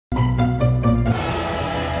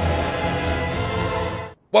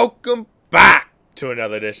Welcome back to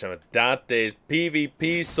another edition of Dante's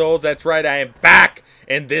PvP Souls. That's right, I am back,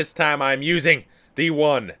 and this time I'm using the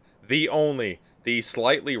one, the only, the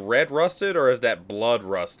slightly red rusted, or is that blood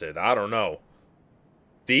rusted? I don't know.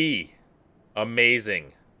 The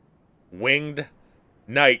amazing winged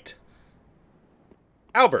knight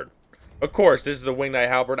Halberd. Of course, this is a winged knight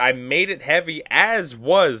Halberd. I made it heavy, as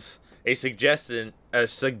was a suggestion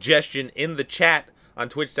in the chat on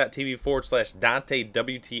twitch.tv/Dante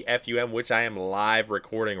WTFUM, which I am live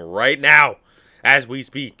recording right now as we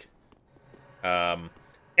speak. And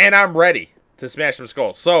I'm ready to smash some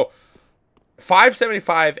skulls. So,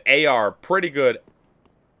 575 AR, pretty good.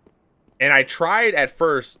 And I tried at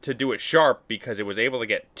first to do it sharp because it was able to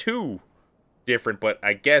get two different, but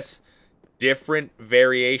I guess different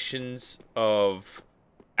variations of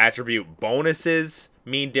attribute bonuses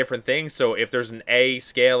mean different things. So if there's an A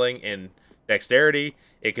scaling in dexterity,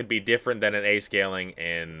 it could be different than an A scaling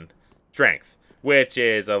in strength, which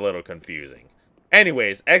is a little confusing.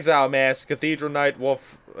 Anyways, Exile Mask, Cathedral Knight,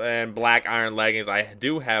 Wolf, and Black Iron Leggings. I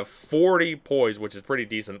do have 40 poise, which is pretty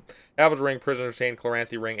decent. Average Ring, Prisoner's Chain,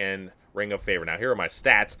 Chloranthy Ring, and Ring of Favor. Now, here are my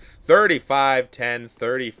stats. 35, 10,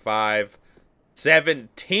 35,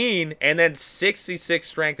 17, and then 66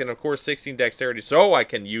 strength, and of course 16 dexterity, so I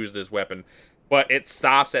can use this weapon. But it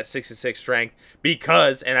stops at 66 strength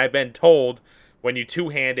because, and I've been told, when you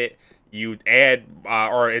two-hand it, you add,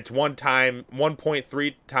 or it's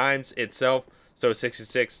 1.3 times itself, so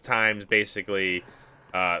 66 times basically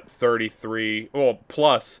 33, well,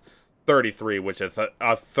 plus 33, which is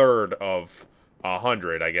a third of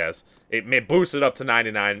 100, I guess. It boosts it up to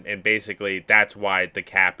 99, and basically that's why the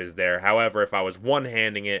cap is there. However, if I was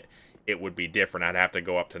one-handing it, it would be different. I'd have to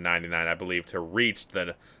go up to 99, I believe, to reach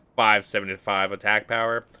the 575 attack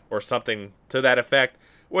power, or something to that effect,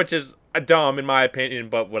 which is dumb in my opinion,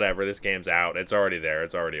 but whatever. This game's out. It's already there.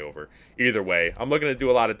 It's already over. Either way, I'm looking to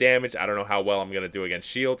do a lot of damage. I don't know how well I'm going to do against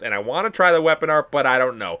shields, and I want to try the weapon art, but I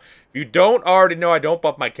don't know. If you don't already know, I don't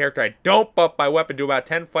buff my character. I don't buff my weapon. Do about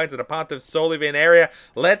 10 fights in the Pontiff Solivan area.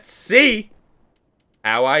 Let's see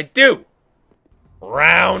how I do.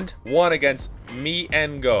 Round 1 against me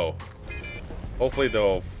and go. Hopefully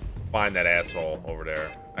they'll find that asshole over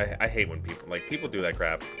there. I hate when people do that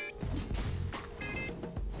crap.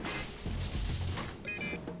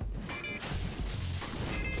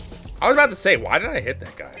 I was about to say, why did I hit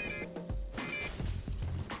that guy?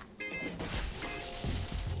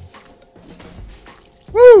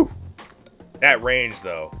 Woo! That range,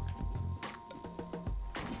 though.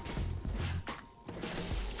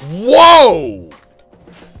 Whoa!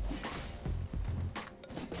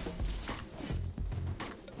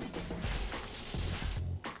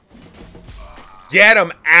 Get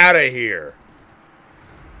him out of here.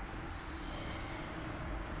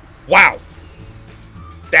 Wow.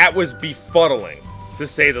 That was befuddling, to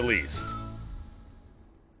say the least.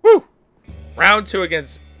 Woo! Round 2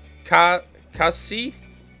 against Kasi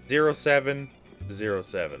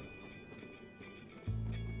 0707.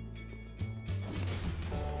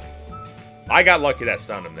 I got lucky that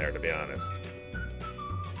stunned him there, to be honest.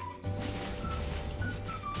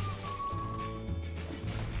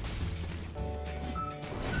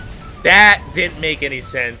 That didn't make any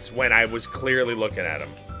sense when I was clearly looking at him.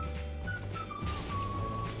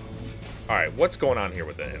 Alright, what's going on here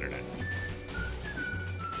with the internet?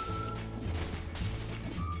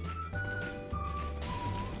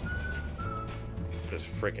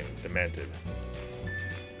 Just freaking demented.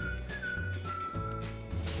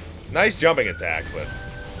 Nice jumping attack, but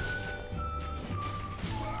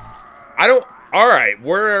I don't... Alright,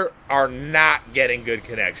 we are not getting good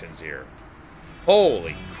connections here.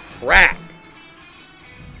 Holy crap.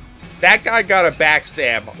 That guy got a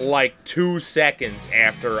backstab like 2 seconds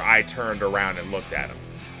after I turned around and looked at him.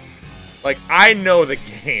 Like, I know the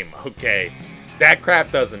game, okay? That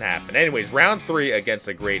crap doesn't happen. Anyways, round 3 against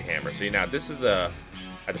a Great Hammer. See, now this is I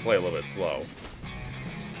have to play a little bit slow.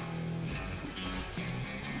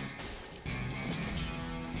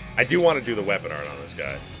 I do want to do the weapon art on this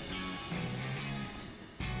guy.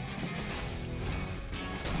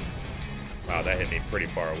 Wow, that hit me pretty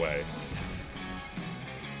far away.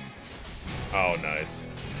 Oh, nice.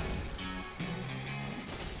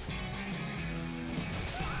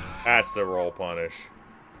 That's the roll punish.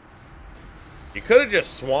 He could have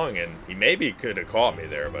just swung, and he maybe could have caught me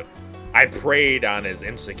there, but I preyed on his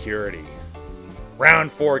insecurity.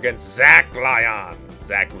 Round 4 against Zach Leon.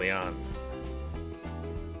 Zach Leon.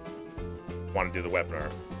 Want to do the weapon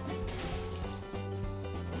art.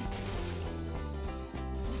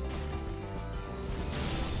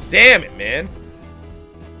 Damn it, man.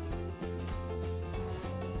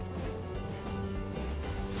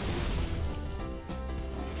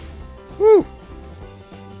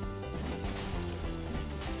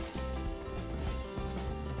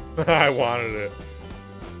 I wanted it.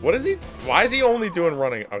 What is he? Why is he only doing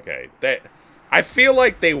running? Okay, I feel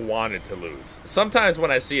like they wanted to lose. Sometimes when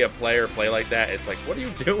I see a player play like that, it's like, what are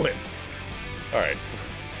you doing? All right.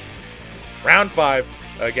 Round 5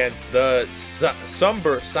 against the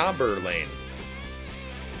somber lane.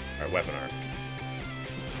 All right, weapon art.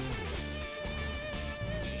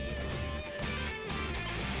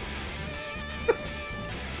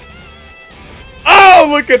 Oh,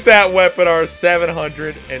 look at that weapon art,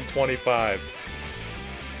 725.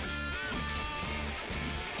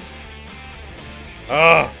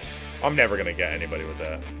 I'm never gonna get anybody with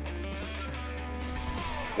that.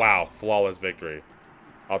 Wow, flawless victory.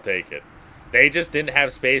 I'll take it. They just didn't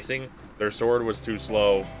have spacing. Their sword was too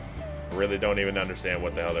slow. I really don't even understand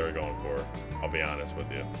what the hell they were going for. I'll be honest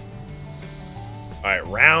with you. Alright,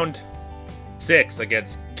 round 6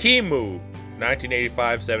 against Kimu,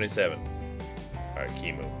 1985-77. Alright,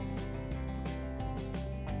 Kimu.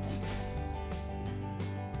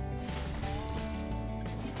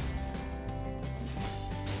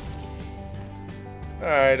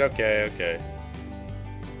 Alright, okay.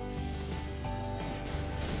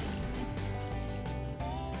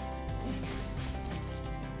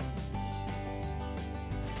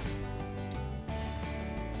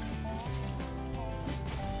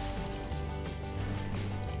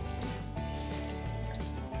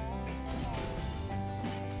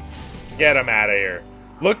 Get him out of here.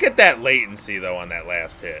 Look at that latency, though, on that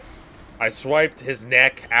last hit. I swiped his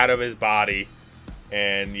neck out of his body,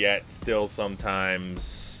 and yet still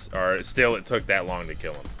sometimes... Or still it took that long to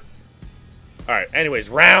kill him. Alright, anyways,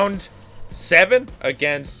 round 7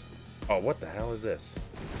 against... Oh, what the hell is this?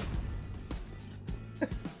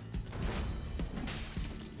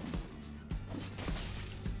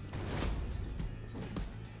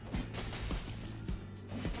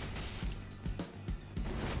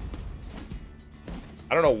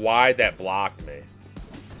 I don't know why that blocked me.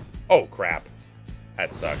 Oh, crap.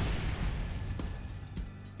 That sucked.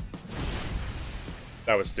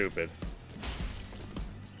 That was stupid.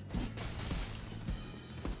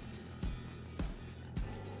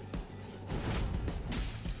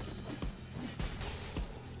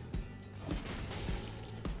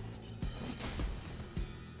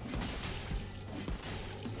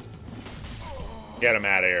 Get him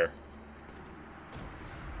out of here.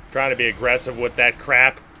 Trying to be aggressive with that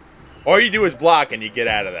crap. All you do is block and you get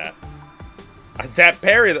out of that. That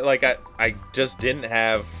parry, that like I just didn't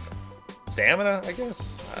have stamina, I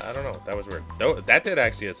guess. I don't know. That was weird. Though that did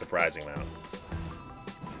actually a surprising amount.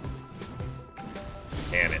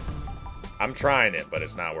 Damn it. I'm trying it, but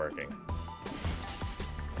it's not working.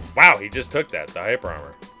 Wow, he just took that, the hyper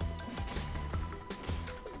armor.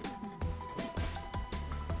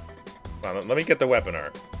 Come on, let me get the weapon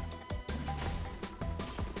art.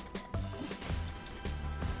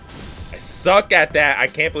 I suck at that. I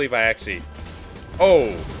can't believe I actually... Oh.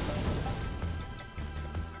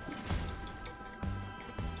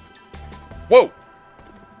 Whoa.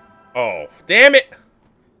 Oh, damn it.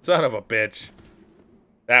 Son of a bitch.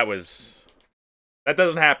 That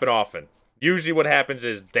doesn't happen often. Usually what happens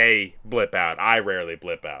is they blip out. I rarely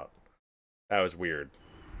blip out. That was weird.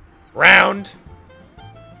 Round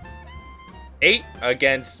 8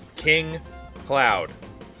 against King Cloud.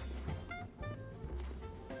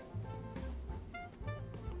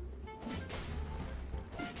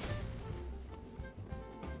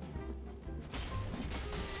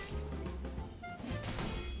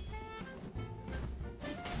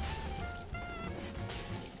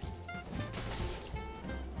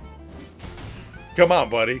 Come on,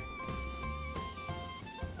 buddy.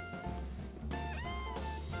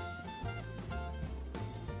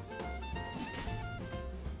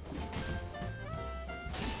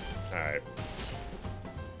 Alright.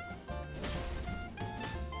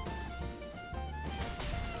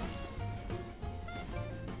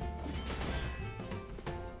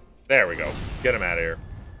 There we go. Get him out of here.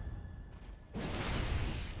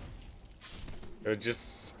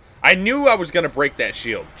 I knew I was going to break that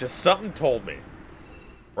shield. Just something told me.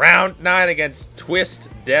 Round 9 against Twist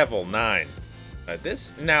Devil 9.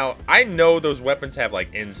 Now, I know those weapons have,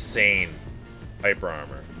 like, insane hyper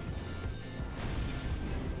armor.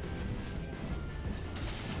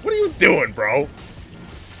 What are you doing, bro?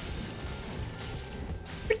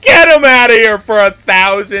 Get him out of here for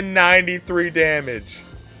 1,093 damage.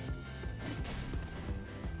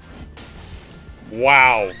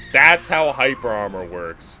 Wow, that's how hyper armor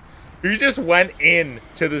works. He just went in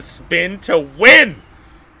to the spin to win.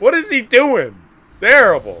 What is he doing?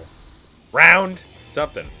 Terrible. Round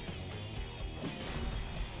something.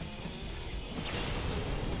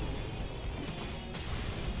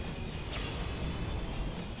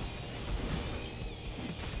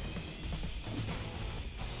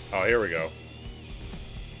 Oh, here we go.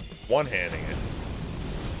 One-handing it.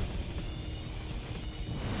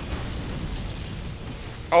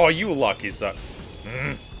 Oh, you lucky son.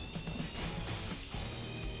 Mm.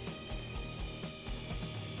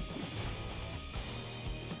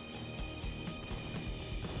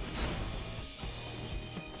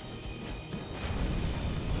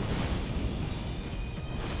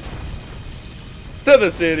 To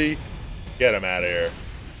the city. Get him out of here.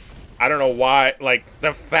 I don't know why. Like,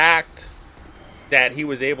 the fact that he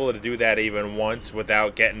was able to do that even once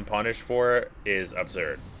without getting punished for it is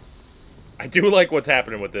absurd. I do like what's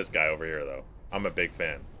happening with this guy over here, though. I'm a big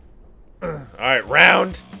fan. Alright,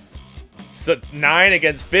 round 9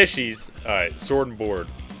 against Fishies. Alright, sword and board.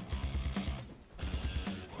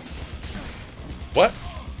 What?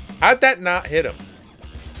 How'd that not hit him?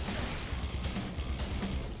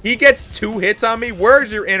 He gets 2 hits on me?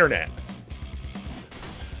 Where's your internet?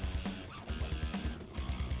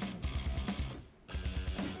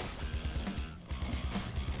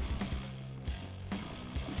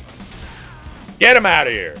 Get him out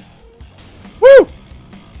of here. Woo!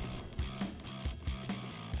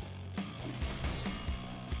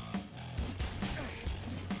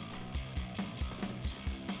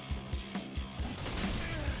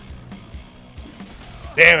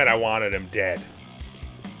 Damn it, I wanted him dead.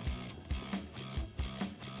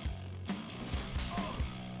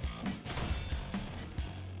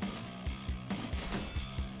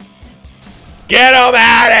 Get him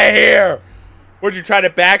out of here! Would you try to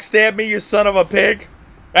backstab me, you son of a pig?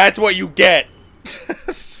 That's what you get.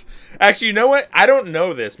 Actually, you know what? I don't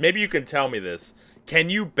know this. Maybe you can tell me this. Can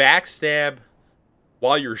you backstab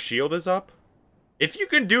while your shield is up? If you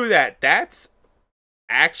can do that, that's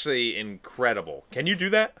actually incredible. Can you do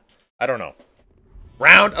that? I don't know.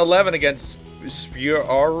 Round 11 against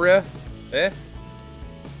Spura.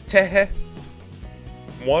 Tehe.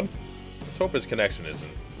 1. Let's hope his connection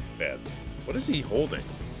isn't bad. What is he holding?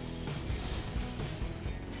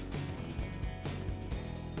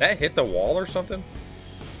 That hit the wall or something?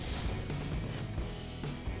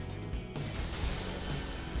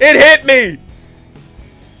 It hit me!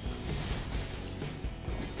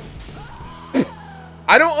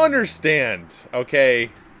 I don't understand, okay?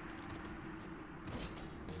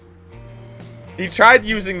 He tried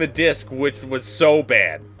using the disc, which was so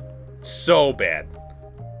bad. So bad.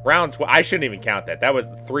 Round 12. I shouldn't even count that. That was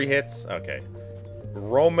 3 hits? Okay.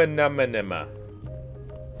 Romanamanima.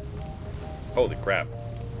 Holy crap.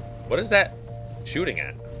 What is that shooting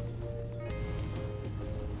at?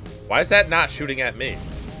 Why is that not shooting at me?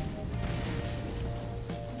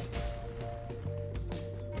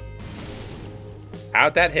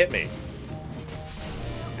 How'd that hit me?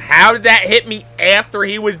 How did that hit me after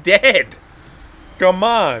he was dead? Come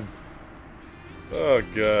on. Oh,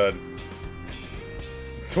 God.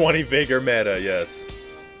 20 vigor meta, yes.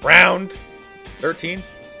 Round 13.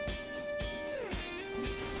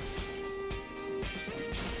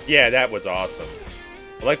 Yeah, that was awesome.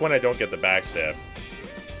 I like when I don't get the backstab.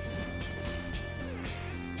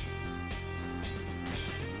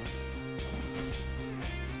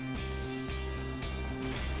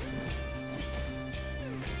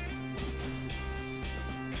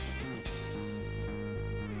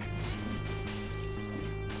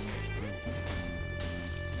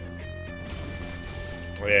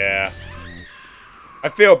 Yeah. I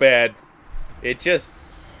feel bad. It just...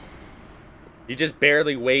 You just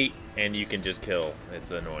barely wait, and you can just kill.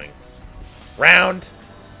 It's annoying. Round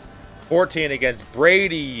 14 against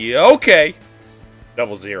Brady. Okay.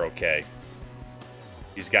 0-0K.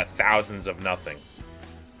 He's got thousands of nothing.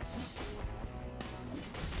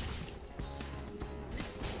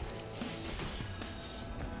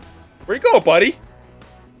 Where you go, buddy?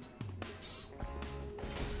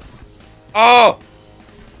 Oh!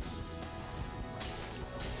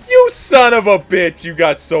 You son of a bitch! You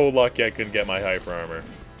got so lucky I couldn't get my hyper armor.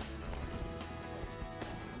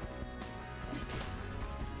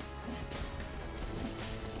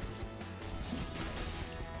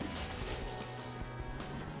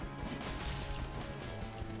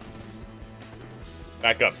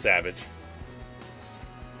 Back up, Savage.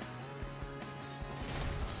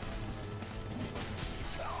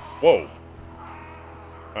 Whoa.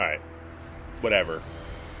 Alright. Whatever.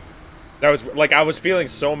 That was, like, I was feeling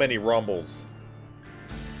so many rumbles.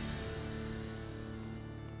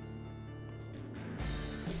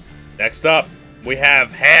 Next up, we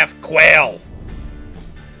have Half Quail.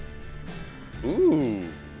 Ooh.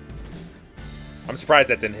 I'm surprised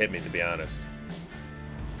that didn't hit me, to be honest.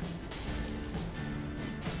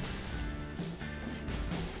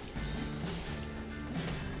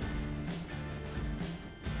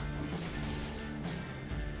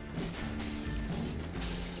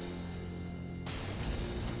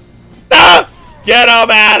 Get him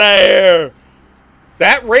out of here!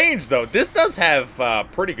 That range, though, this does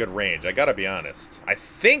have pretty good range. I gotta be honest. I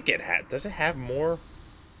think it does it have more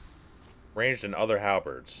range than other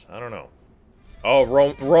halberds? I don't know. Oh,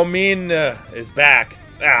 Romin is back.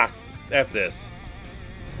 Ah, F this.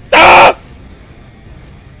 Ah!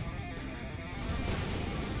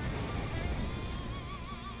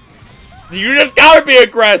 You just gotta be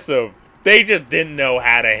aggressive. They just didn't know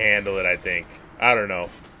how to handle it, I think. I don't know.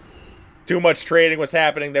 Too much trading was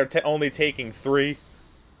happening. They're only taking 3.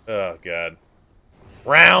 Oh, God.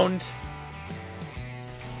 Round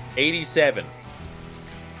 87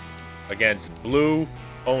 against Blue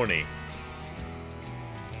Oni.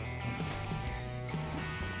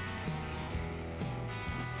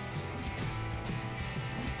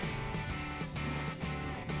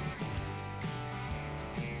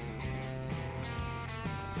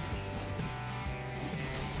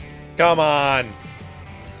 Come on.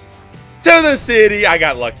 To the city. I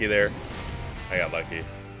got lucky there. I got lucky.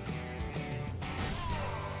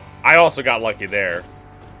 I also got lucky there.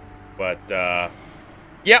 But,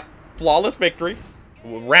 yep. Flawless victory.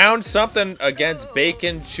 Round something against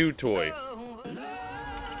Bacon Chew Toy.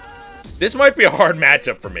 This might be a hard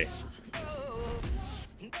matchup for me.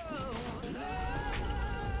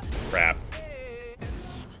 Crap.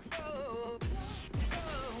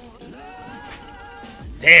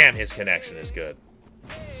 Damn, his connection is good.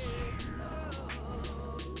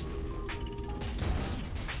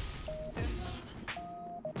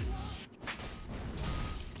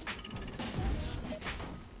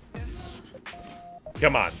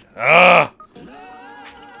 Come on. Ah!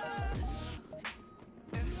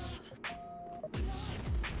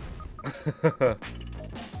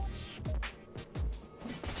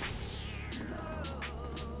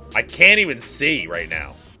 I can't even see right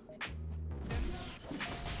now.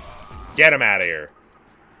 Get him out of here.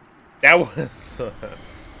 That was...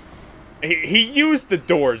 he used the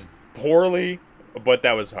doors poorly, but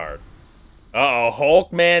that was hard. Uh-oh,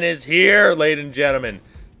 Hulkman is here, ladies and gentlemen.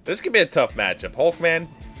 This could be a tough matchup. Hulkman,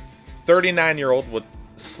 39-year-old with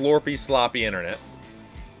slorpy, sloppy internet.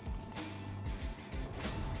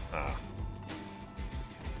 Ah.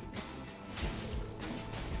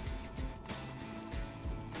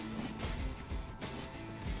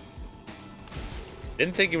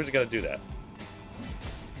 Didn't think he was going to do that.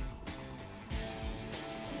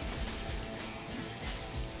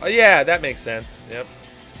 Oh, yeah, that makes sense. Yep.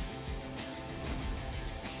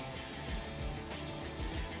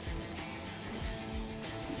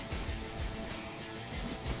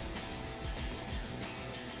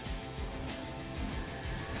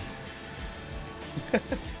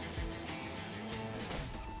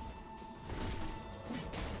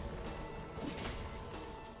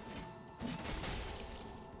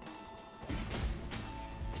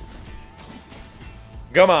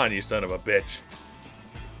 Come on, you son of a bitch.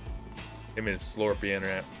 Him and his slorpy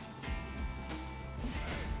internet.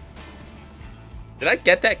 Did I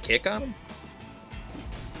get that kick on him?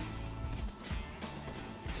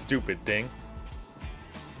 Stupid thing.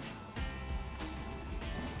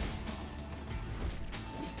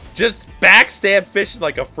 Just backstab fishing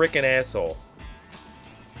like a freaking asshole.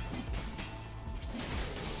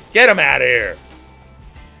 Get him out of here.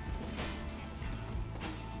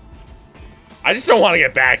 I just don't want to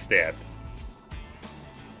get backstabbed.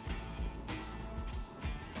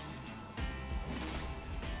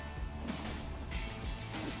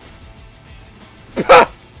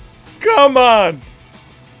 Come on.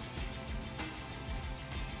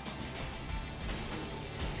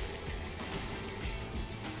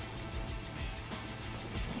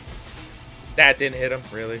 That didn't hit him,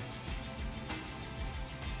 really?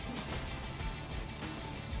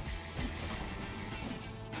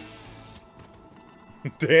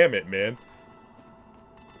 Damn it, man.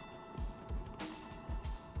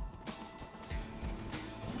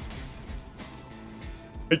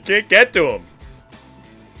 I can't get to him.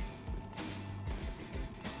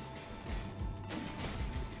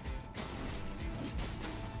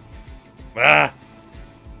 Ah.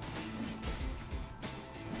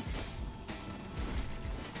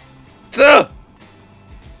 So.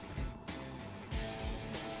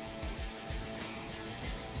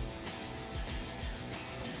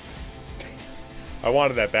 I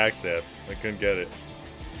wanted that backstab. I couldn't get it.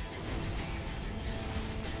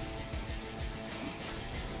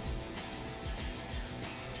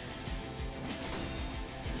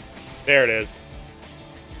 There it is.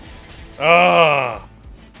 Ah.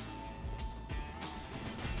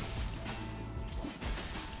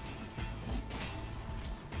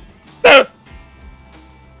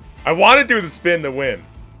 I want to do the spin to win.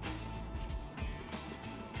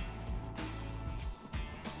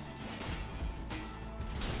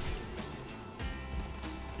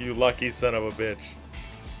 lucky son of a bitch.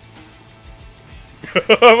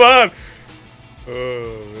 Come on!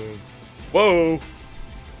 Oh, man. Whoa!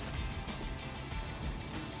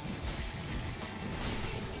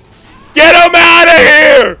 Get him out of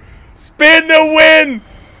here! Spin the win!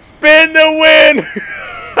 Spin the win!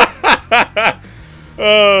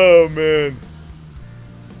 Oh, man.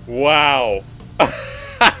 Wow.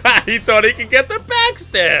 He thought he could get the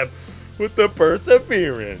backstab with the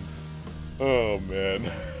perseverance. Oh,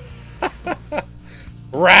 man.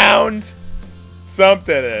 Round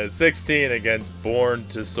something 16 against Born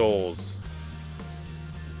to Souls.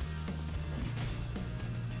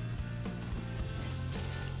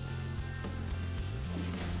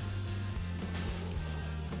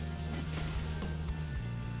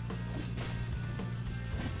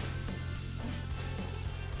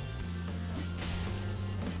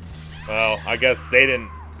 Well, I guess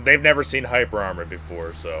they've never seen Hyper Armor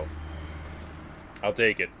before, so I'll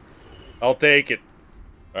take it. I'll take it.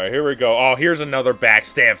 All right, here we go. Oh, here's another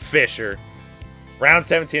backstab Fisher. Round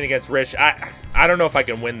 17 against Rich. I don't know if I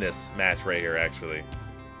can win this match right here, actually.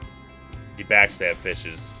 He backstab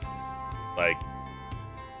fishes like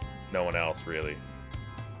no one else, really.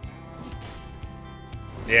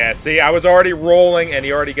 Yeah, see, I was already rolling, and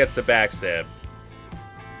he already gets the backstab.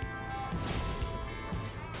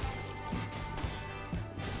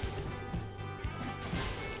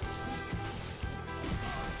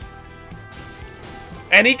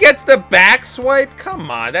 And he gets the back swipe?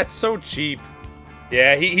 Come on, that's so cheap.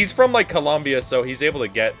 Yeah, he's from, like, Colombia, so he's able to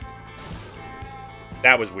get...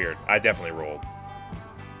 That was weird. I definitely rolled.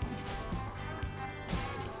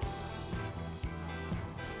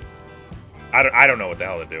 I don't know what the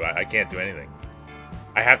hell to do. I can't do anything.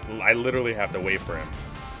 I literally have to wait for him.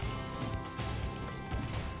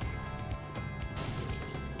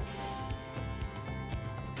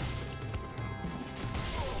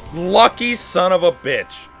 Lucky son of a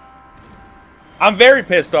bitch. I'm very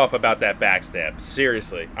pissed off about that backstab.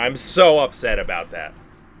 Seriously. I'm so upset about that.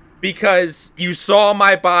 Because you saw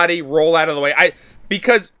my body roll out of the way.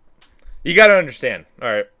 Because you gotta understand.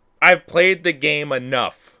 Alright. I've played the game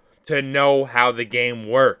enough to know how the game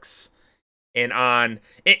works. And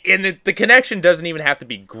the connection doesn't even have to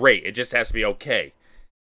be great. It just has to be okay.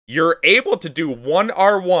 You're able to do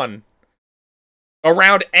 1R1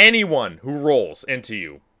 around anyone who rolls into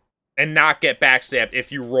you. And not get backstabbed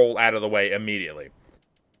if you roll out of the way immediately.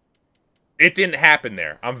 It didn't happen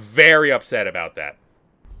there. I'm very upset about that.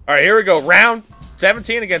 Alright, here we go. Round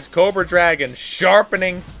 17 against Cobra Dragon,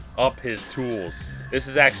 sharpening up his tools. This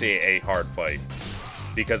is actually a hard fight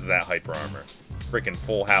because of that Hyper Armor. Freaking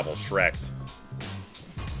full Havel Shrek'd.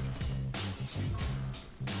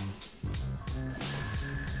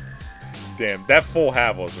 Damn, that full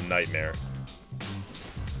Havel is a nightmare.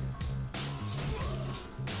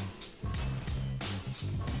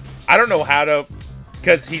 I don't know how to,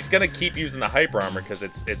 because he's gonna keep using the Hyper Armor because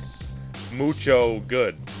it's mucho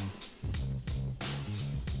good.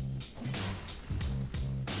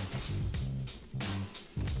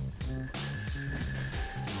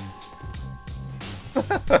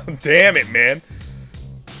 Damn it, man.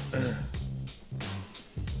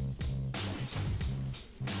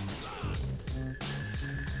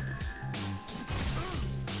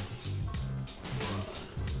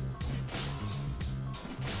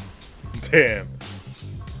 Damn.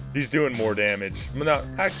 He's doing more damage. No,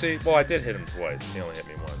 actually, well, I did hit him twice. He only hit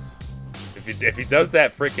me once. If he does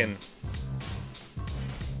that freaking...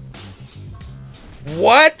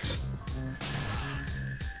 What?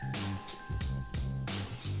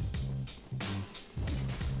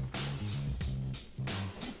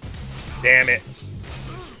 Damn it.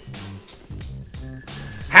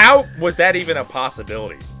 How was that even a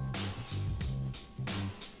possibility?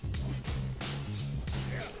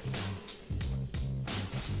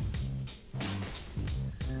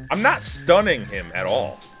 I'm not stunning him at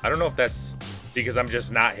all. I don't know if that's because I'm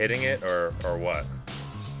just not hitting it or what.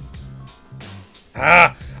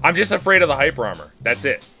 Ah, I'm just afraid of the Hyper Armor. That's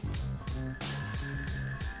it.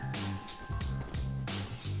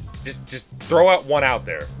 Just throw out one out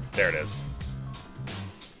there. There it is.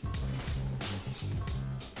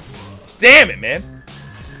 Damn it, man.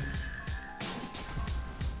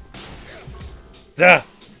 Duh.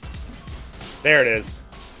 There it is.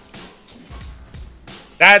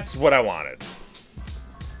 That's what I wanted.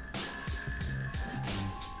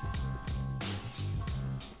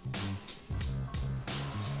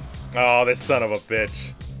 Oh, this son of a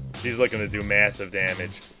bitch. He's looking to do massive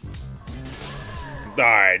damage.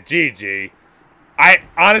 Alright, GG.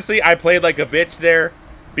 Honestly, I played like a bitch there.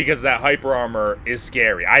 because that hyper armor is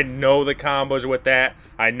scary. I know the combos with that.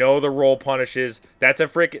 I know the roll punishes. It's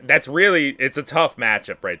a tough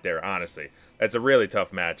matchup right there, honestly. That's a really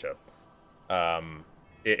tough matchup.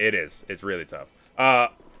 It is. It's really tough.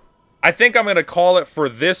 I think I'm going to call it for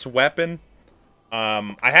this weapon.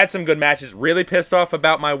 I had some good matches. Really pissed off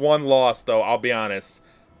about my one loss, though, I'll be honest.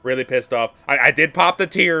 Really pissed off. I did pop the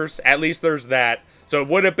tears. At least there's that. So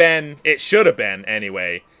it should have been,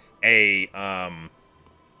 anyway, it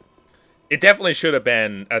definitely should have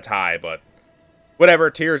been a tie, but whatever.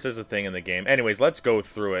 Tears is a thing in the game. Anyways, let's go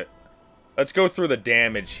through it. Let's go through the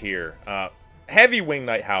damage here. Heavy Wing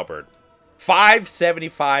Knight Halberd.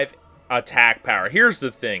 575 attack power. Here's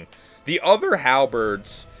the thing. The other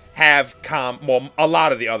halberds have a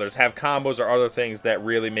lot of the others have combos or other things that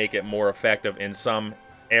really make it more effective in some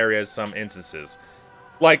areas, some instances.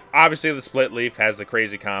 Like, obviously, the Split Leaf has the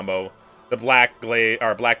crazy combo. The Black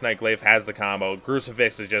Knight Glaive has the combo.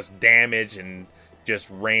 Crucifix is just damage and just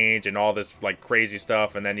range and all this, like, crazy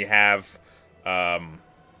stuff. And then you have the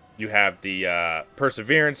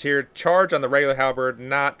Perseverance here. Charge on the regular halberd,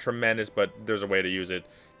 not tremendous, but there's a way to use it.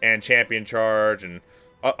 And Champion Charge and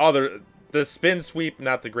the Spin Sweep,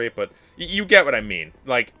 not the great, but you get what I mean.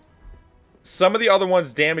 Like, some of the other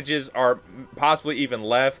ones' damages are possibly even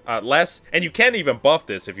less, and you can even buff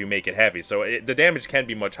this if you make it heavy. So the damage can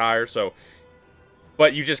be much higher.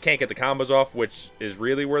 But you just can't get the combos off, which is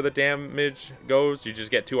really where the damage goes. You just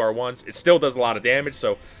get 2 R1s. It still does a lot of damage,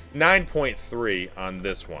 so 9.3 on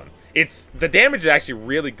this one. The damage is actually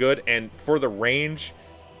really good, and for the range,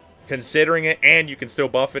 considering it, and you can still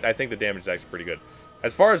buff it, I think the damage is actually pretty good.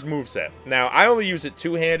 As far as moveset, now, I only use it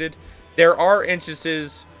two-handed. There are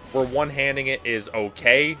instances where one-handing it is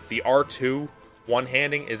okay. The R2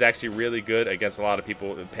 one-handing is actually really good against a lot of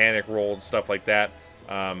people. Panic roll and stuff like that.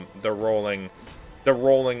 The rolling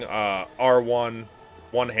R1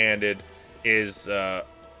 one-handed is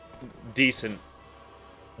decent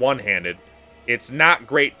one-handed. It's not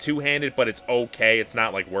great two-handed, but it's okay. It's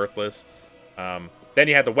not, like, worthless. Then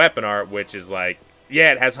you have the weapon art, which is like,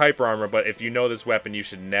 yeah, it has hyper armor, but if you know this weapon, you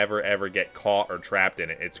should never, ever get caught or trapped in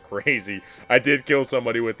it. It's crazy. I did kill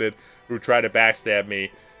somebody with it who tried to backstab me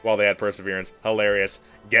while they had Perseverance. Hilarious.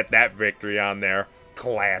 Get that victory on there.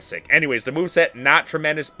 Classic. Anyways, the moveset, not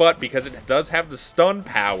tremendous, but because it does have the stun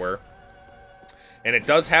power, and it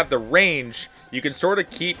does have the range, you can sort of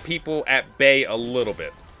keep people at bay a little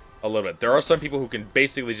bit. There are some people who can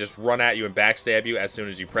basically just run at you and backstab you as soon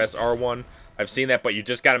as you press R1. I've seen that, but you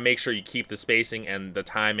just got to make sure you keep the spacing and the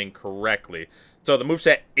timing correctly. So the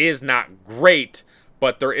moveset is not great,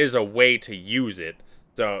 but there is a way to use it.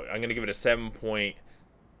 So I'm going to give it a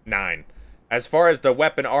 7.9. As far as the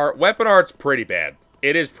weapon art's pretty bad.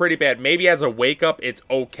 It is pretty bad. Maybe as a wake-up, it's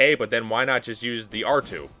okay, but then why not just use the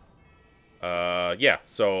R2? Yeah,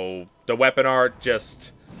 so the weapon art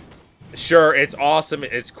just... Sure, it's awesome,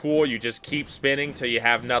 it's cool, you just keep spinning till you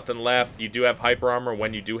have nothing left. You do have hyper armor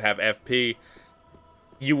when you do have FP.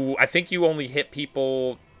 I think you only hit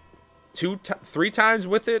people 3 times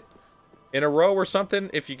with it in a row or something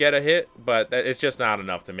if you get a hit, but it's just not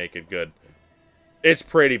enough to make it good. It's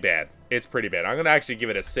pretty bad. It's pretty bad. I'm going to actually give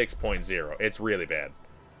it a 6.0. It's really bad.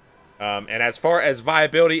 And as far as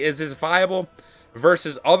viability, is this viable?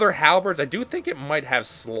 Versus other halberds, I do think it might have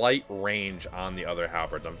slight range on the other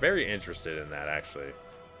halberds. I'm very interested in that, actually.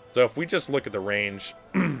 So if we just look at the range,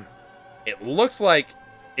 it looks like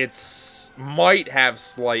it might have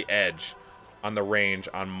slight edge on the range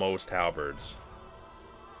on most halberds.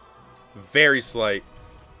 Very slight.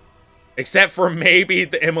 Except for maybe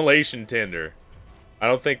the Immolation Tinder. I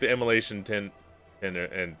don't think the Immolation Tinder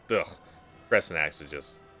and, Crescent Axe is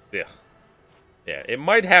just, Yeah, it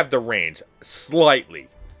might have the range slightly,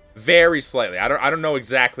 very slightly. I don't know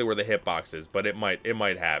exactly where the hitbox is, but it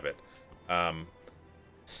might have it.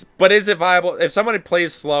 But is it viable? If somebody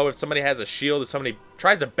plays slow, if somebody has a shield, if somebody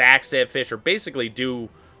tries to backstab fish or basically do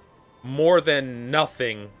more than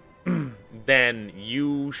nothing, then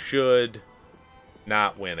you should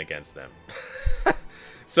not win against them.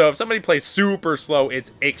 So if somebody plays super slow,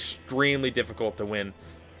 it's extremely difficult to win.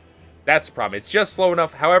 That's the problem. It's just slow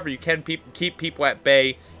enough. However, you can keep people at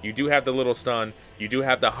bay. You do have the little stun. You do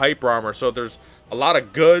have the hyper armor. So there's a lot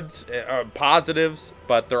of goods, positives,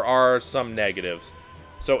 but there are some negatives.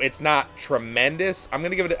 So it's not tremendous. I'm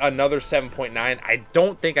going to give it another 7.9. I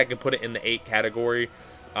don't think I can put it in the 8 category,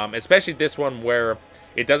 especially this one where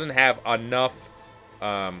it doesn't have enough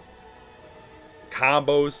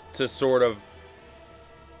combos to sort of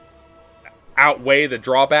outweigh the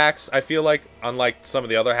drawbacks, I feel like, unlike some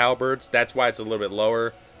of the other halberds. That's why it's a little bit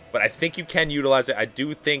lower. But I think you can utilize it. I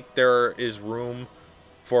do think there is room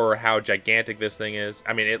for how gigantic this thing is.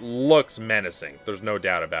 I mean, it looks menacing. There's no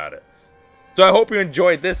doubt about it. So I hope you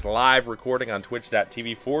enjoyed this live recording on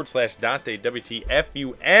twitch.tv/Dante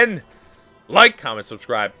WTFUN. Like, comment,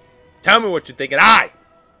 subscribe. Tell me what you think, and I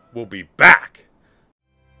will be back.